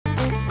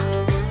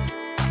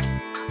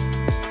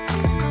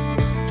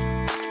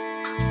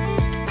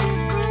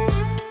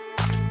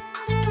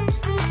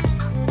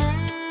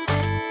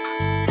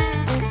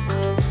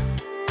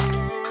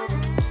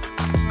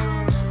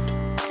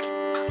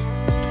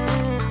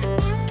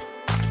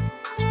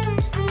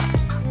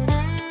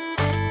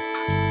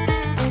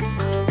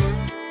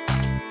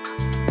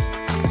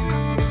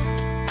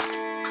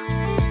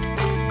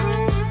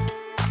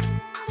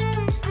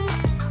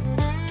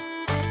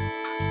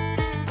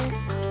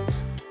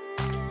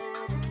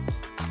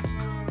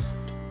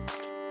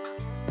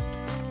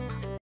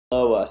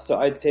below us. So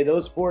I'd say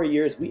those 4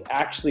 years, we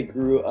actually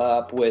grew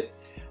up with,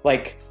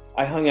 like,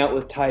 I hung out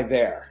with Ty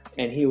Vare,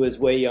 and he was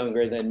way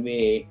younger than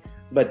me.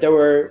 But there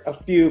were a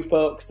few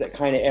folks that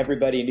kind of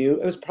everybody knew.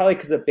 It was probably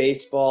because of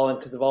baseball and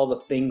because of all the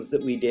things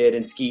that we did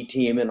and ski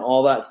team and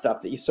all that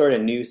stuff that you sort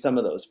of knew some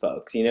of those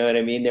folks. You know what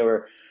I mean? They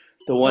were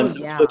the Oh, ones that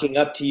were yeah. looking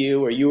up to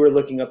you or you were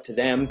looking up to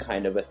them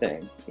kind of a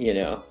thing, you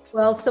know?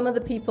 Well, some of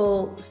the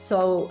people,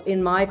 so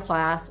in my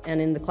class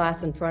and in the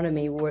class in front of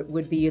me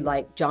would be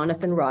like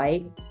Jonathan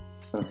Wright,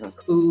 Uh-huh.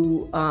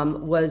 who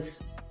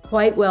was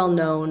quite well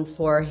known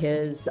for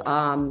his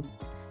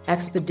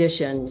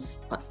expeditions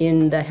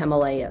in the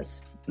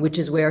Himalayas, which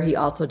is where he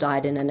also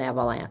died in an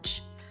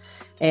avalanche.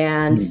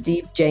 And Hmm.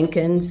 Steve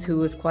Jenkins, who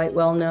was quite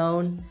well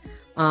known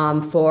on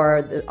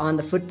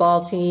the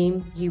football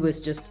team. He was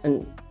just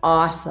an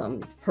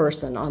awesome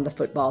person on the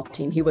football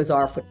team. He was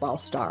our football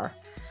star.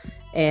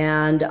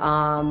 And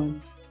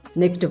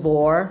Nick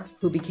DeVore,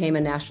 who became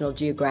a National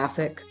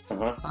Geographic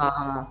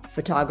Uh-huh.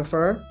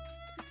 photographer.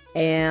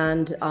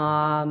 And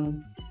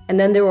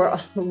then there were a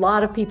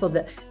lot of people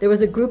there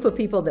was a group of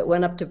people that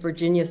went up to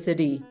Virginia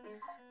City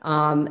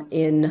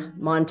in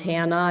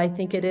Montana, I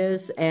think it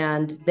is,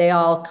 and they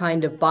all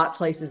kind of bought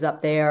places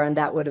up there, and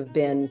that would have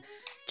been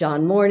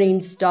John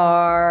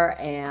Morningstar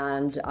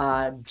and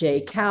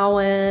Jay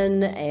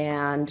Cowan,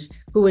 and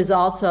who was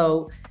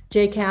also,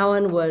 Jay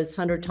Cowan was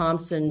Hunter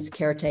Thompson's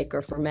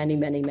caretaker for many,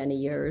 many, many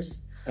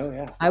years. Oh,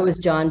 yeah. I was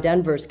John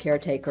Denver's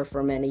caretaker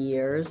for many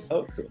years.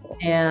 Oh, cool.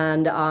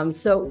 And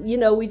so,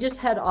 we just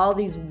had all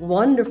these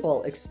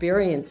wonderful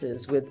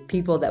experiences with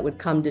people that would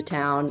come to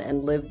town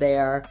and live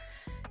there.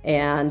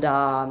 And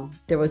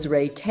there was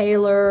Ray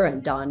Taylor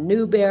and Don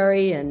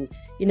Newberry, and,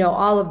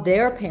 all of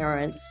their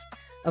parents,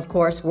 of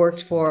course,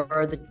 worked for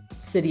the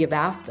city of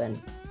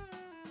Aspen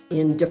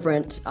in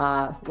different,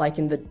 like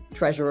in the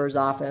treasurer's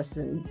office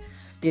and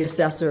the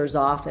assessor's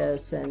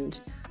office. And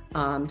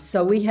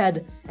so we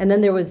had, and then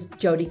there was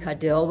Jody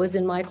Cadill was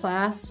in my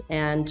class,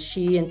 and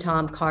she and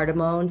Tom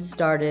Cardamone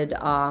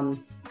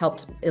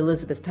helped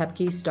Elizabeth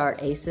Pepke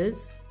start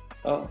ACES.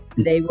 Oh,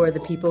 They were the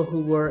people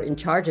who were in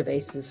charge of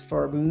ACES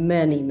for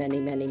many, many,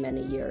 many,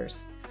 many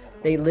years.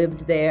 They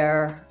lived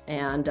there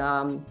and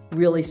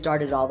really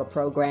started all the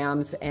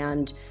programs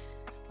and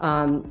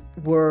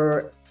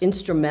were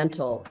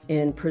instrumental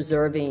in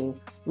preserving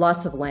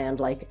lots of land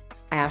like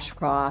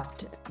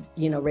Ashcroft,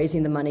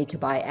 raising the money to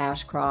buy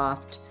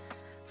Ashcroft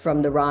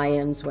from the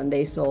Ryans when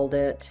they sold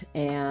it.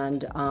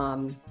 And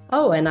and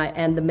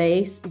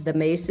the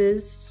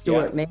Maces,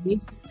 Stuart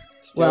Mace.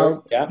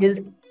 Well, yeah.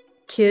 his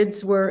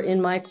kids were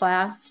in my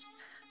class.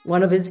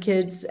 One of his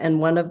kids and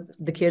one of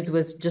the kids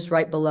was just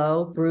right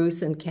below,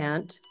 Bruce and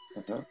Kent.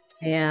 Uh-huh.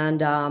 And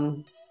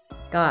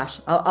gosh,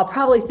 I'll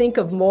probably think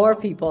of more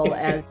people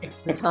as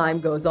the time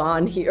goes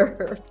on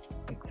here.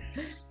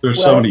 There's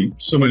Well,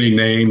 so many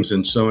names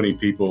and so many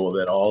people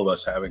that all of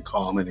us have in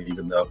common,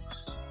 even though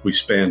we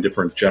span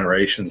different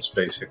generations,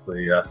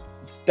 basically.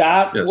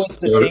 that Yes, was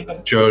the thing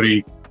of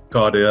Jody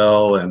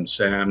Caudell and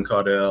Sam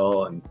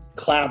Caudell and all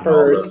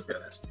clappers. those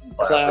guys.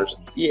 Clap. Clappers,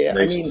 Yeah, I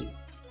Maces. mean,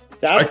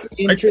 that's the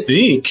I interesting.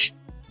 think,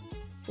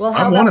 Well, I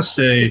how want to about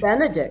say,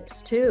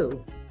 Benedict's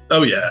too?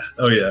 oh yeah.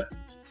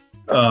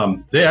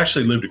 They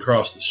actually lived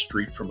across the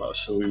street from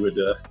us, so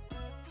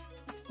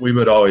we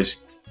would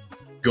always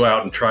go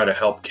out and try to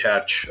help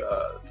catch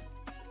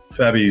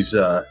Febby's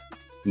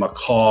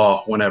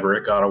macaw whenever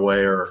it got away,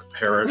 or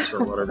parrots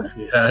or whatever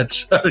she had.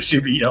 So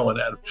she'd be yelling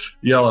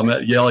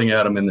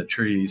at him in the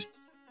trees,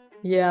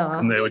 Yeah.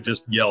 and they would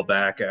just yell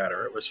back at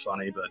her. It was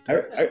funny, but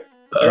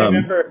I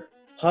remember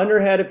Hunter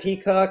had a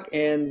peacock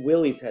and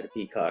Willie's had a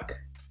peacock.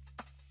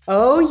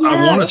 Oh, yeah.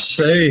 I want to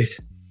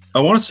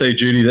say,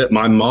 Judy, that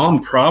my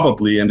mom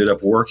probably ended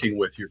up working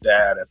with your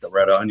dad at the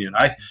Red Onion.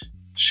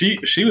 She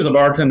was a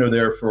bartender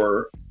there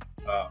for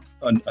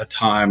a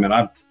time, and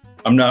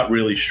I'm not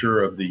really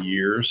sure of the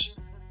years,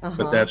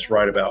 but that's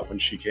right about when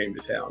she came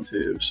to town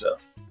too. So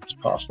it's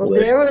possible. Well,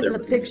 there was they a were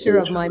picture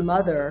of each my other.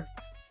 mother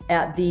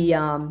at the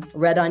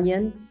Red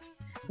Onion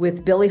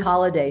with Billie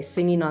Holiday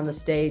singing on the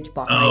stage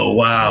behind. Oh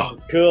wow!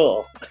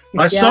 Cool.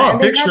 I saw a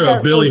and they picture had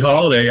of Billie those-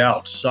 Holiday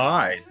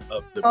outside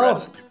of the Red Oh.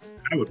 Onion.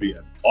 That would be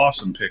an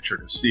awesome picture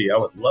to see. I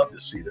would love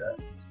to see that.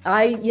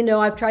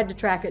 I've tried to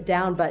track it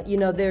down, but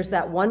there's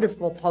that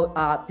wonderful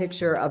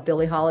picture of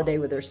Billie Holiday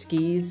with her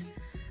skis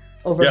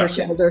over Yeah. her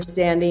shoulder,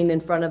 standing in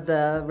front of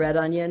the Red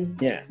Onion.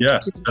 Yeah. Yeah,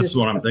 Which is that's just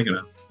what I'm thinking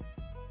of.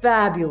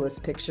 Fabulous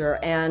picture.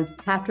 And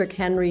Patrick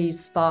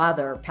Henry's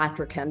father,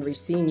 Patrick Henry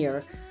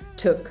Sr.,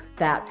 took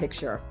that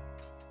picture.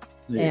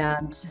 Yeah.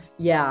 And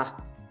yeah,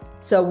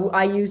 so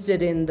I used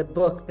it in the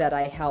book that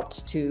I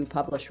helped to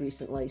publish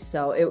recently.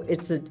 So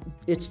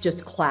it's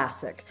just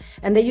classic.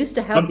 And they used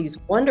to have these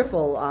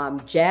wonderful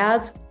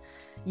jazz,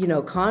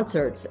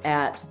 concerts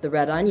at the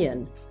Red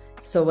Onion.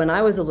 So when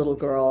I was a little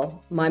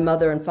girl, my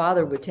mother and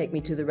father would take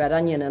me to the Red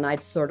Onion, and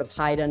I'd sort of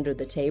hide under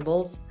the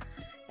tables.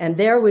 And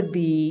there would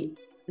be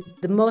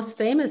the most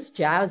famous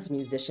jazz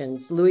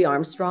musicians. Louis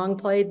Armstrong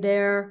played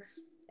there.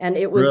 And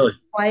it was Really?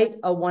 quite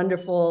a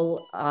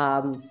wonderful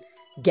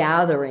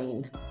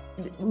gathering,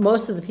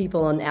 most of the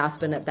people in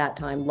Aspen at that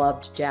time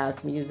loved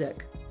jazz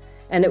music.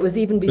 And it was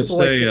even But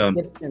before say,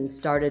 Gibson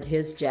started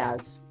his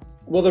jazz.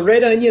 Well, the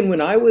Red Onion,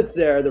 when I was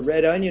there, the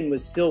Red Onion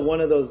was still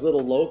one of those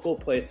little local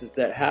places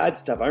that had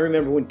stuff. I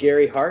remember when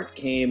Gary Hart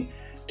came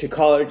to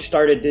college,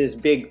 started this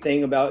big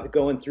thing about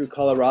going through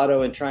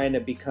Colorado and trying to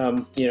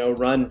become,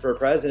 run for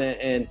president.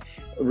 And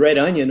Red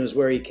Onion was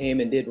where he came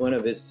and did one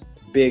of his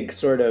big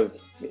sort of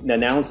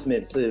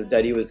announcements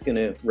that he was going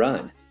to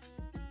run.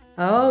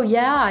 Oh,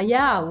 yeah,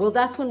 yeah. Well,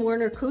 that's when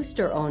Werner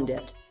Kuster owned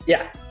it.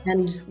 Yeah.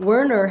 And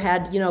Werner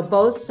had,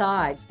 both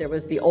sides. There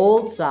was the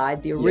old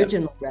side, the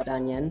original Red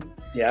Onion.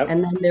 Yeah.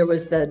 And then there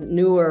was the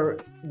newer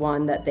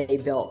one that they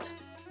built.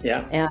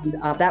 Yeah. And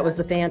that was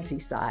the fancy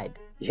side.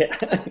 Yeah.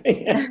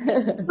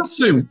 Let's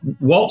see,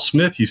 Walt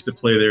Smith used to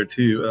play there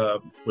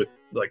too, with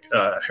like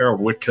Harold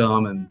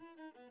Whitcomb, and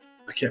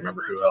I can't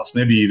remember who else,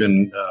 maybe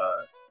even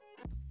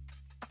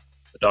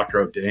Dr.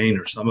 O'Dane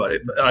or somebody.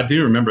 But I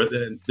do remember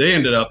that they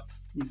ended up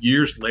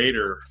years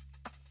later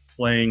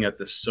playing at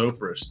the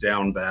Sopris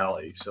down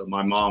Valley. So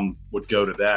my mom would go to that.